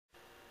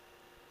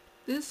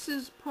This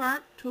is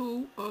part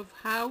 2 of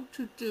how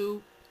to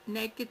do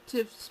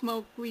negative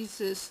smoke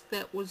resist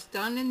that was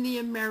done in the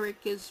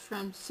Americas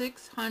from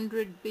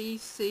 600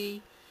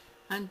 BC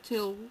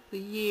until the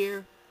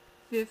year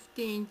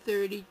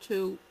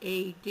 1532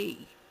 AD.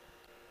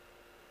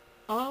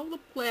 All the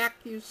black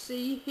you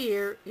see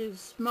here is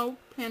smoke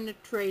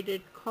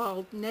penetrated,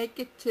 called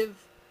negative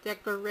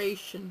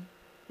decoration,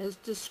 as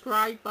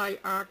described by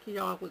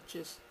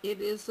archaeologists.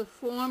 It is a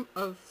form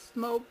of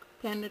smoke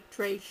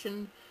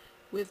penetration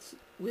with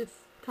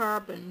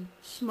carbon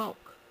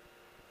smoke.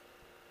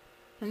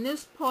 In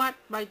this part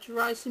by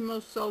Geronimo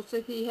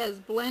Sosa, he has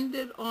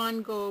blended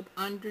on gobe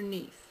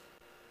underneath.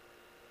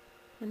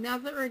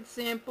 Another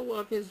example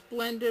of his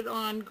blended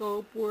on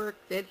gobe work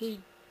that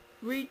he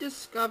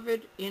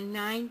rediscovered in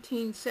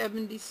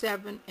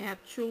 1977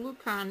 at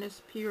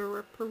Chulucanas,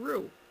 Piura,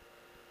 Peru.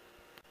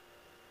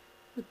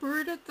 The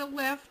bird at the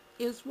left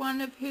is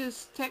one of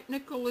his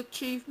technical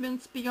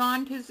achievements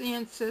beyond his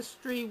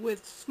ancestry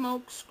with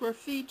smoke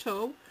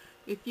sgraffito.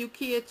 If you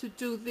care to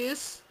do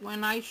this,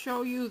 when I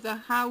show you the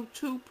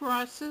how-to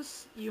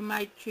process, you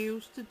might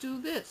choose to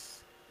do this.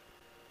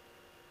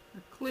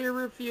 A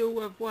clearer view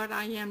of what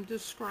I am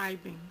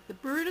describing. The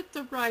bird at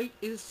the right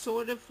is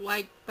sort of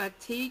like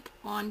batik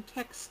on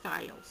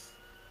textiles,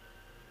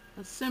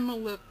 a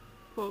similar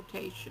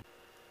quotation.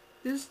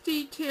 This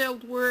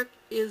detailed work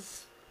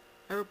is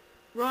a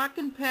rock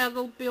and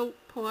paddle built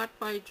part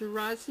by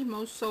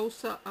Geronimo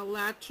Sosa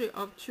Alache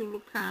of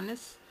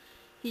Chulucanas.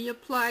 He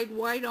applied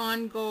white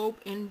on gobe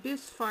and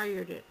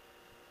misfired it.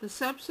 The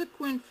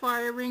subsequent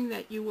firing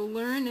that you will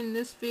learn in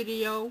this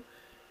video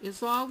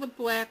is all the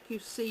black you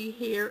see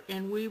here,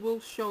 and we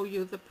will show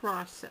you the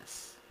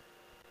process.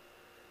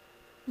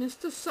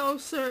 Mr.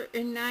 Sosa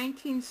in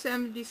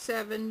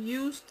 1977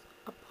 used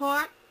a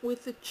pot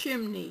with a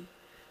chimney.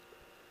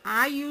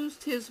 I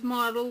used his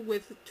model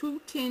with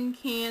 2 tin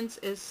cans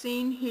as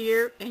seen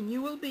here, and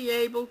you will be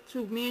able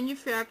to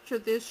manufacture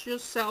this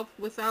yourself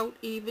without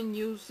even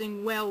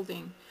using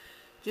welding,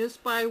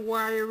 just by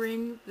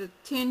wiring the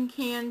tin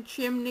can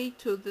chimney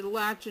to the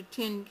larger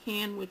tin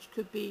can, which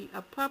could be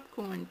a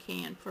popcorn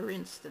can, for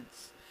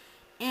instance,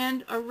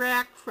 and a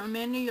rack from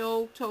any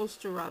old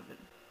toaster oven.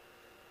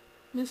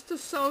 Mr.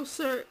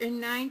 Sosa in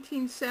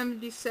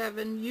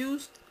 1977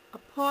 used a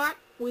pot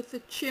with a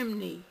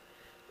chimney.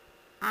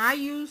 I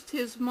used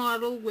his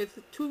model with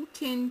 2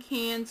 tin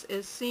cans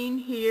as seen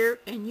here,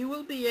 and you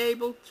will be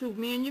able to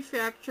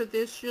manufacture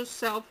this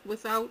yourself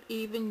without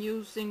even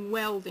using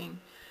welding,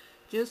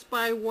 just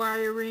by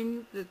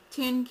wiring the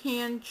tin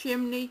can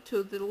chimney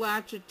to the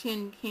larger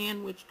tin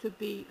can, which could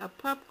be a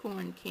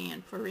popcorn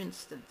can, for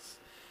instance,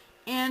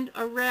 and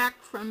a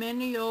rack from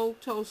any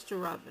old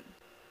toaster oven.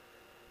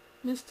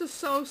 Mr.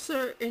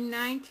 Sosa in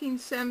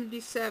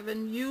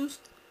 1977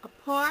 used a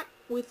pot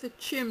with a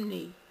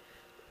chimney.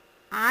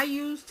 I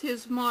used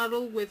his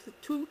model with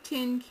 2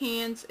 tin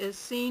cans as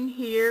seen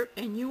here,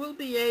 and you will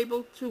be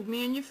able to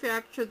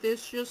manufacture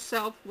this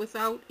yourself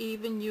without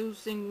even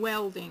using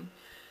welding,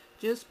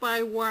 just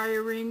by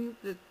wiring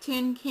the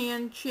tin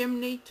can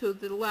chimney to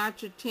the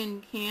larger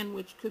tin can,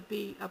 which could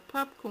be a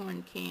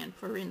popcorn can,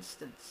 for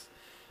instance,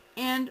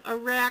 and a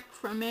rack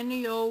from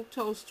any old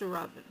toaster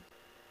oven.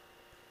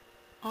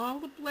 All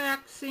the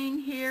black seen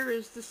here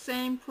is the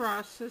same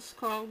process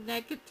called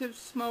negative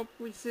smoke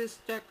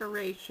resist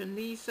decoration.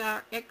 These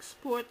are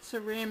export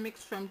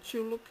ceramics from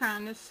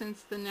Chulucanas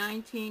since the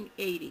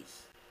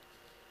 1980s.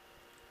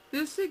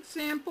 This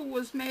example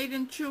was made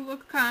in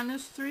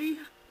Chulucanas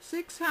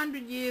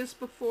 600 years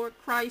before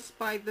Christ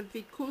by the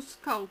Vicus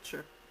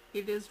culture.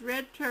 It is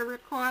red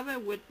terracotta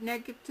with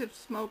negative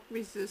smoke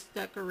resist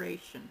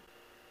decoration.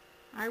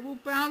 I will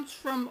bounce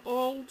from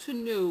old to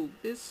new.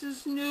 This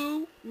is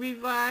new,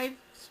 revived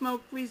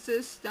smoke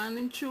resist done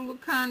in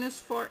Chulucanas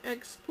for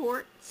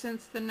export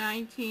since the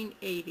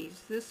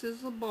 1980s. This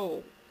is a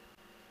bowl.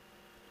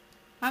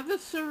 Other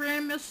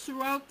ceramists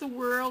throughout the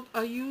world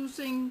are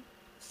using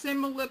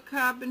similar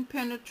carbon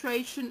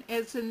penetration,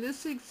 as in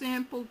this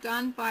example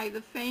done by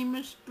the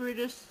famous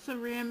British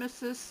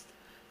ceramicist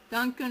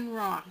Duncan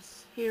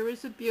Ross. Here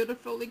is a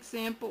beautiful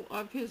example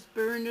of his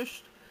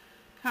burnished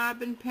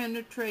carbon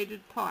penetrated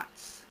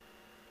pots.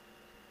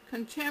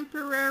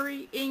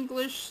 Contemporary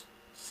English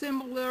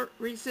similar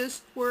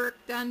resist work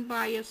done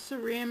by a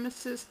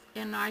ceramicist,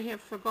 and I have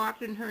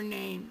forgotten her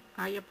name.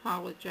 I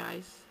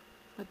apologize.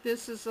 But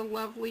this is a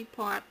lovely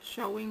pot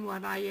showing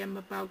what I am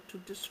about to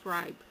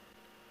describe.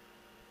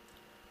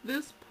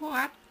 This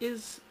pot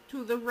is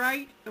to the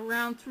right,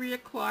 around 3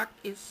 o'clock,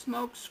 is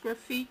smoke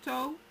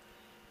sgraffito,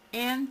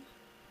 and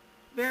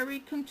very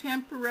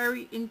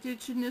contemporary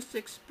indigenous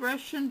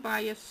expression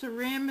by a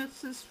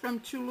ceramicist from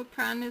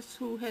Chulucanas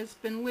who has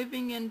been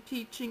living and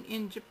teaching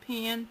in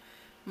Japan,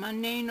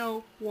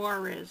 Maneno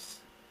Juarez.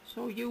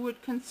 So you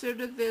would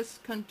consider this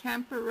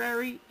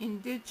contemporary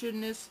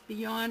indigenous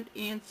beyond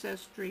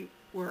ancestry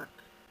work.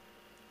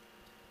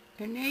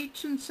 An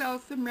ancient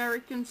South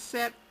American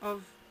set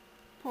of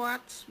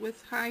pots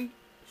with high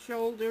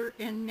shoulder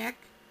and neck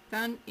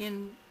done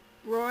in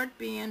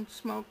broadband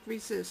smoke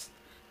resist.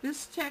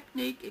 This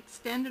technique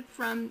extended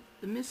from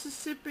the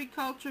Mississippi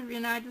culture of the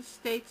United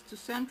States to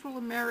Central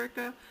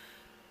America.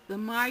 The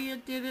Maya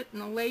did it in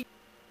the late.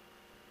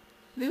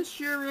 This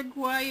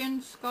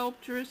Uruguayan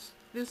sculptress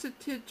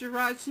visited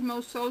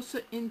Geronimo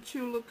Sosa in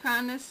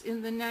Chulucanas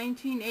in the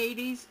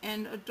 1980s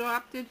and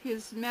adopted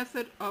his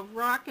method of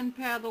rock and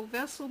paddle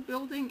vessel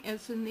building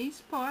as in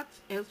these pots,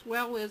 as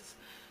well as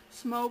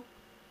smoke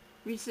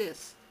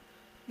resist.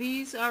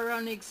 These are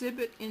on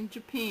exhibit in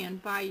Japan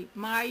by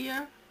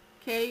Maya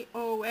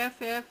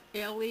Koffler,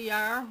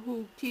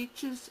 who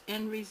teaches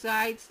and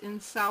resides in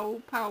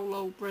Sao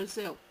Paulo,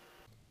 Brazil.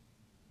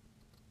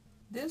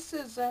 This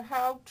is a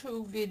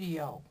how-to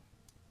video.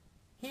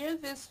 Here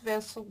this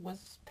vessel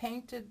was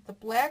painted. The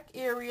black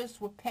areas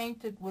were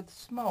painted with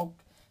smoke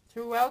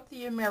throughout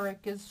the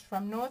Americas,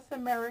 from North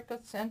America,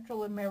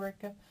 Central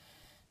America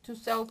to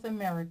South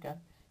America.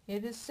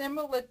 It is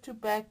similar to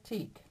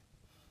batik.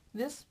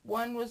 This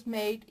one was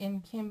made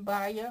in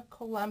Quimbaya,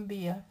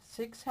 Colombia,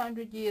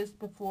 600 years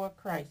before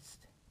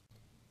Christ.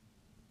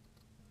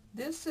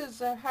 This is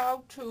a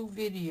how-to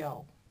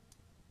video.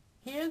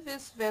 Here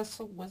this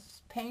vessel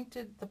was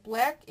painted. The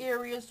black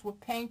areas were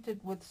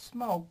painted with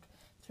smoke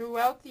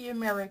throughout the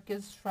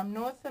Americas, from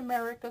North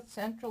America,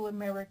 Central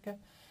America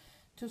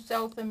to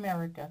South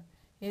America.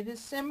 It is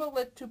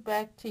similar to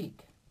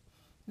batik.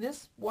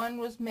 This one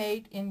was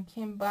made in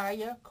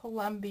Quimbaya,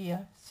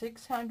 Colombia,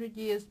 600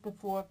 years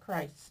before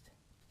Christ.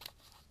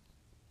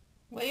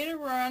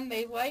 Later on,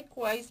 they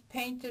likewise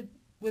painted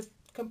with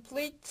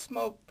complete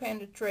smoke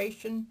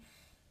penetration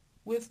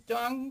with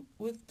dung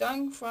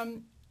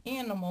from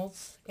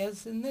animals,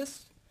 as in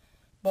this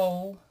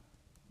bowl,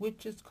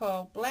 which is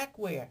called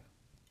blackware.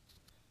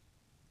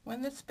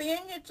 When the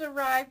Spaniards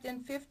arrived in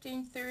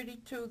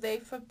 1532, they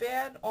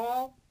forbade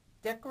all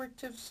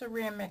decorative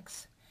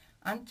ceramics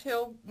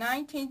until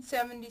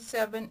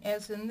 1977,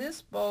 as in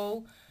this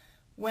bowl,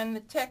 when the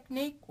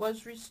technique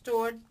was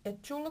restored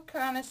at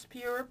Chulucanas,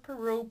 Piura,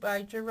 Peru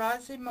by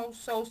Geronimo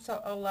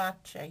Sosa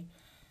Olache.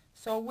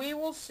 So we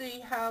will see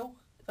how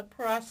the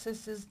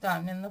process is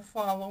done in the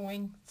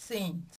following scenes.